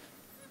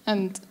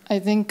 And I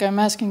think I'm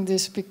asking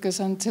this because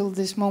until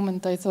this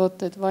moment I thought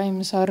that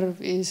Vaim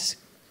Sarv is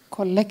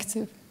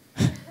collective.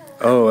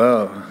 Oh,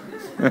 wow.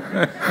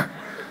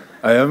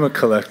 I am a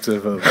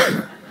collective of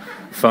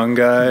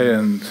fungi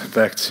and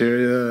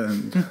bacteria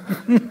and...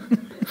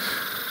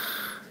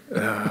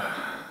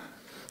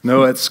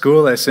 No, at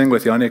school I sing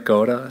with Yannick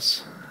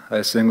Goras.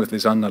 I sing with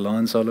Lisanna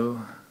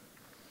Lansalu.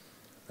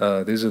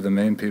 These are the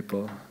main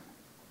people.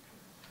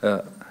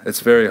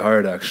 It's very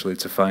hard, actually,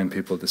 to find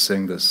people to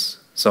sing this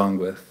song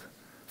with,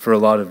 for a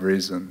lot of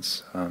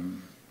reasons.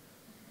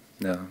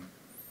 Yeah.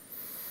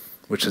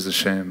 Which is a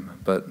shame,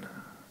 but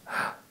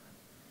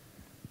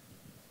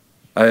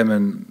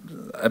I'm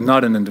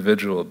not an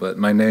individual, but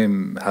my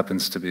name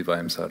happens to be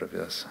Vaim Sarv,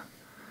 yes.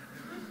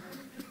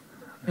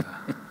 Yeah.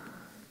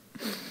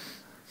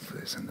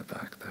 Please, in the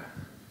back there.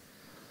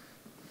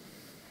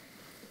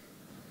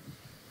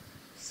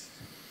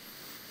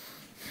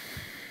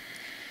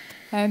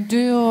 And do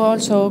you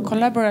also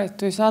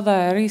collaborate with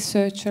other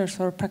researchers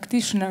or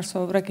practitioners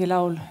of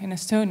Regilaul in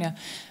Estonia?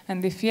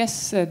 And if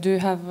yes, do you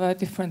have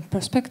different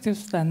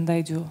perspectives than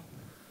they do?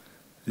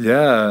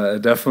 Yeah, I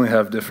definitely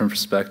have different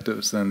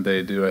perspectives than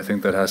they do. I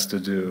think that has to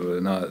do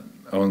not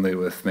only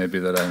with maybe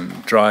that I'm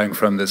drawing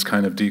from this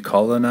kind of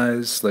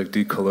decolonized, like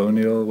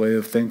decolonial way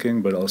of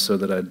thinking, but also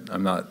that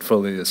I'm not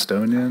fully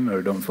Estonian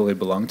or don't fully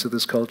belong to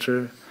this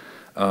culture.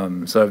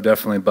 So I've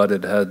definitely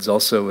butted heads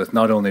also with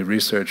not only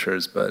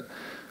researchers, but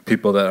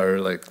people that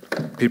are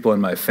like people in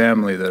my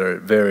family that are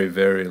very,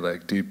 very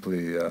like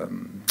deeply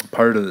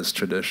part of this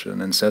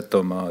tradition, and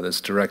setoma,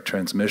 this direct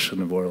transmission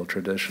of oral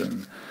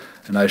tradition.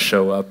 And I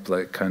show up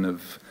like kind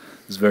of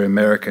this very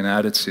American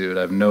attitude.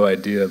 I have no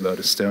idea about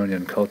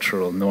Estonian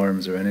cultural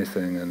norms or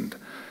anything, and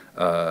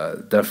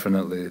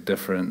definitely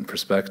different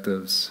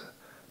perspectives.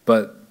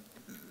 But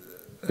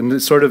and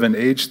it's sort of an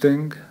age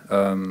thing.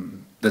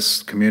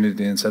 This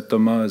community in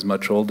Setoma is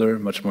much older,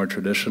 much more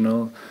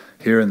traditional.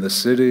 Here in the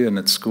city and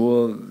at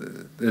school,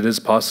 it is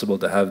possible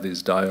to have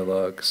these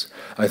dialogues.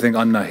 I think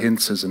Anna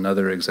Hints is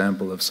another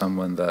example of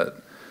someone that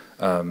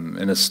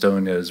in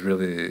Estonia is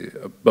really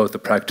both a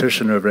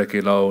practitioner of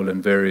Regilaul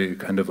and very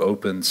kind of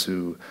open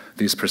to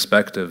these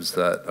perspectives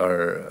that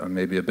are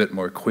maybe a bit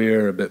more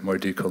queer, a bit more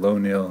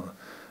decolonial,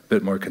 a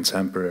bit more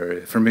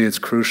contemporary. For me, it's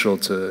crucial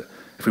to,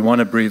 if we want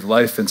to breathe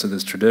life into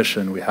this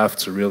tradition, we have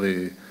to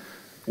really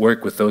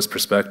work with those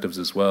perspectives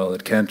as well.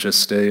 It can't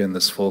just stay in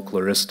this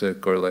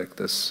folkloristic or like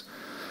this,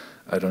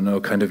 I don't know,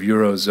 kind of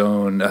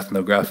Eurozone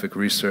ethnographic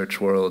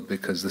research world,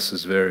 because this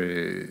is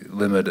very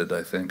limited,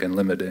 I think, and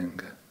limiting.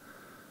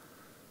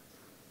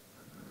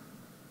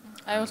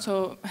 I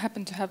also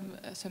happen to have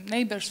some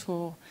neighbors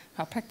who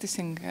are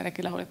practicing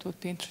Regilaul. It would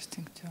be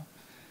interesting to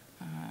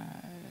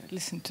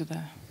listen to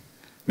the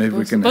Maybe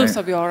we can both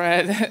of your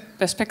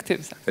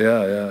perspectives.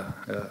 Yeah.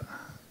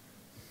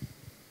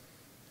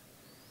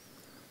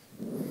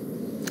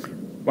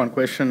 One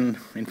question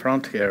in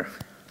front here.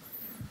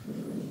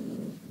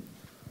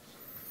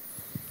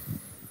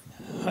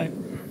 Hi.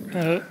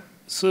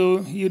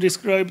 So you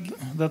described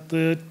that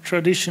the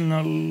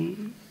traditional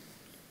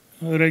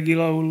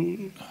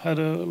Regilaul had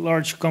a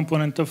large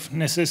component of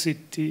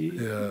necessity,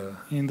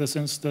 in the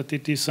sense that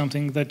it is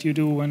something that you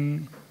do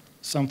when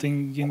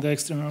something in the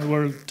external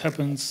world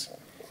happens.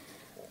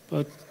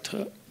 But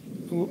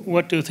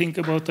what do you think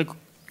about the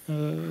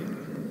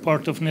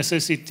part of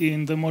necessity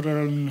in the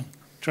modern,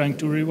 trying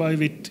to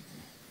revive it?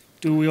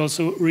 Do we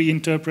also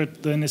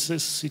reinterpret the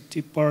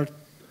necessity part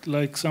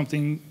like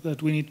something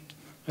that we need,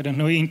 I don't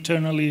know,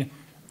 internally,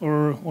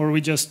 or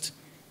we just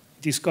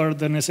discard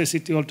the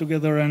necessity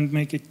altogether and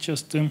make it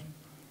just a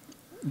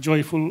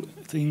joyful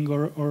thing,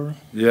 or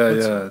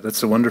yeah,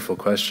 that's a wonderful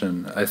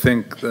question. I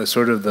think the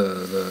sort of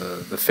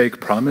the fake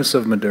promise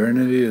of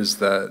modernity is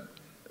that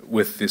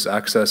with this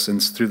access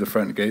through the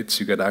front gates,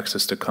 you get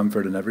access to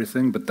comfort and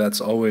everything, but that's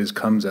always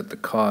comes at the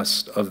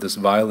cost of this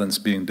violence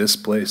being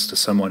displaced to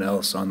someone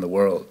else on the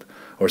world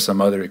or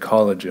some other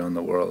ecology on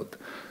the world.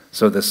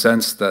 So the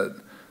sense that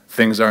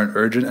things aren't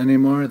urgent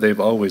anymore, they've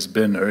always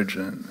been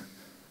urgent.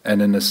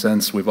 And in a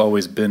sense, we've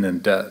always been in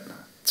debt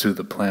to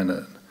the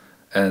planet.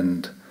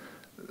 And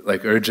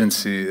like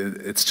urgency,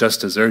 it's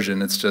just as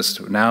urgent, it's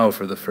just now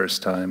for the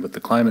first time with the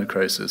climate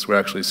crisis, we're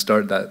actually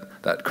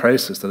that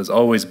crisis that has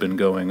always been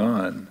going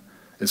on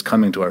is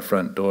coming to our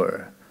front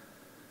door.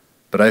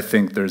 But I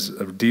think there's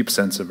a deep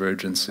sense of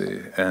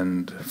urgency,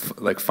 and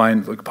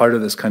part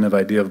of this kind of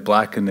idea of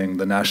blackening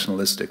the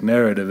nationalistic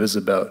narrative is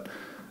about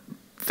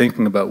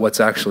thinking about what's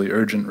actually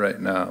urgent right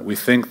now. We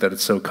think that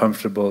it's so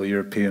comfortable,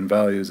 European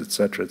values,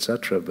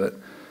 etc., but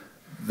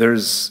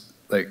there's,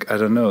 I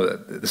don't know,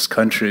 this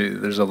country,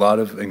 there's a lot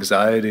of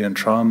anxiety and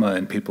trauma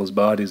in people's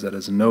bodies that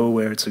has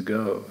nowhere to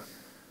go.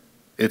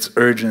 It's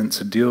urgent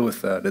to deal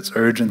with that. It's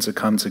urgent to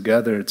come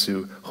together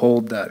to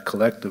hold that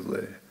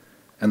collectively.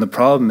 And the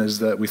problem is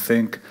that we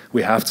think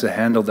we have to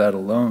handle that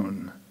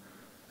alone.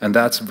 And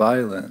that's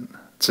violent.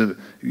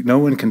 No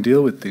one can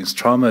deal with these.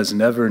 Trauma is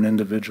never an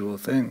individual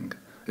thing.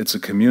 It's a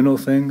communal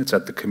thing. It's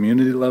at the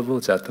community level.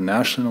 It's at the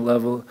national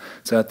level.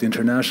 It's at the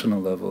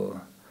international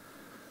level.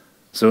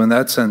 So in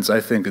that sense,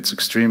 I think it's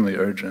extremely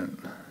urgent.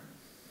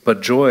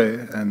 But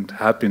joy and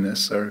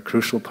happiness are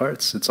crucial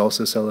parts. It's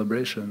also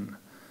celebration.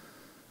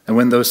 And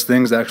when those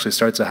things actually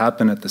start to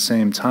happen at the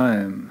same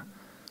time,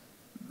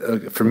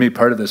 for me,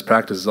 part of this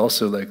practice is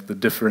also like the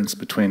difference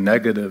between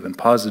negative and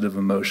positive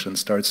emotion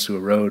starts to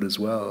erode as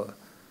well.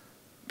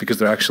 Because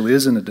there actually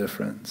isn't a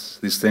difference.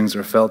 These things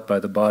are felt by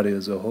the body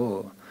as a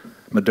whole.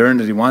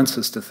 Modernity wants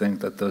us to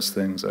think that those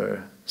things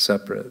are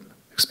separate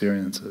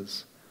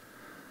experiences.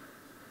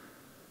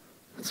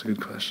 That's a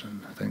good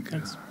question. Thank you.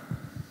 Thanks.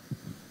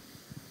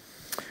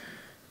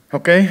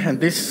 Okay,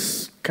 and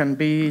this can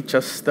be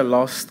just the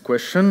last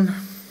question.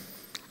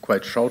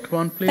 Quite short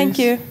one, please. Thank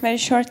you, very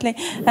shortly.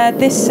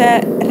 This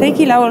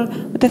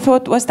Regilaul, the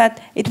thought was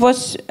that it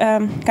was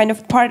kind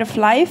of part of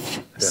life,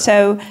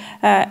 so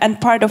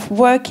and part of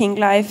working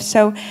life.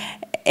 So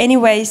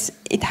anyways,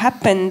 it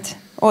happened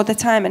all the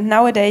time. And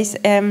nowadays,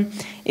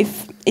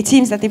 if it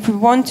seems that if we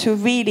want to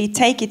really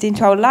take it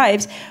into our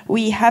lives,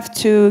 we have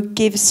to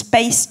give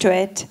space to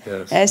it.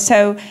 Yes.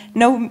 So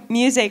no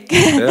music.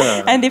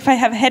 Yeah. And if I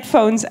have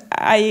headphones,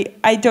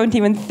 I don't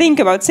even think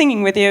about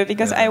singing with you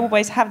because I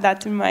always have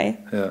that in my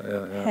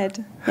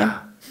head.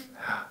 Yeah.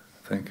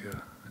 Thank you.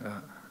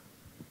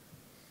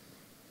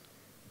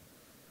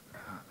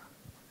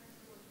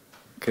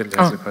 Kelly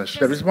has a question.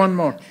 There is one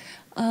more.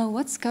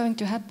 What's going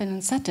to happen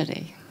on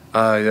Saturday?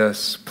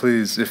 Yes,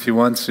 please. If you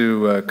want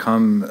to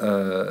come,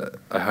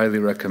 I highly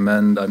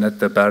recommend.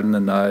 Annette Bern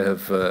and I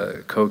have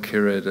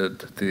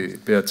co-curated the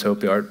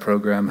Biotoopia art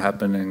program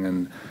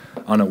happening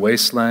on a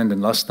wasteland in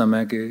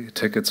Lasnamägi.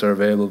 Tickets are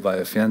available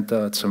via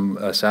Fienta. It's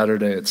a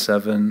Saturday at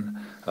 7.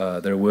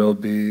 There will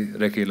be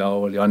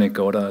Regilaul, Janik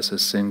Oras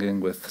is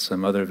singing with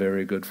some other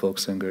very good folk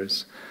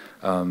singers.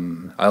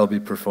 I'll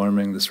be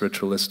performing this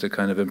ritualistic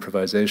kind of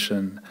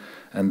improvisation.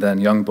 And then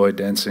Young Boy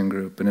Dancing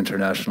Group, an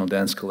international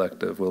dance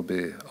collective, will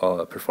be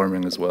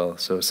performing as well.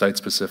 So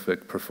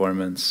site-specific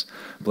performance,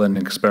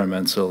 blending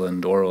experimental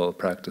and oral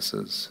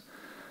practices.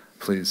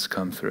 Please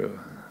come through.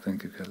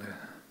 Thank you, Kelly.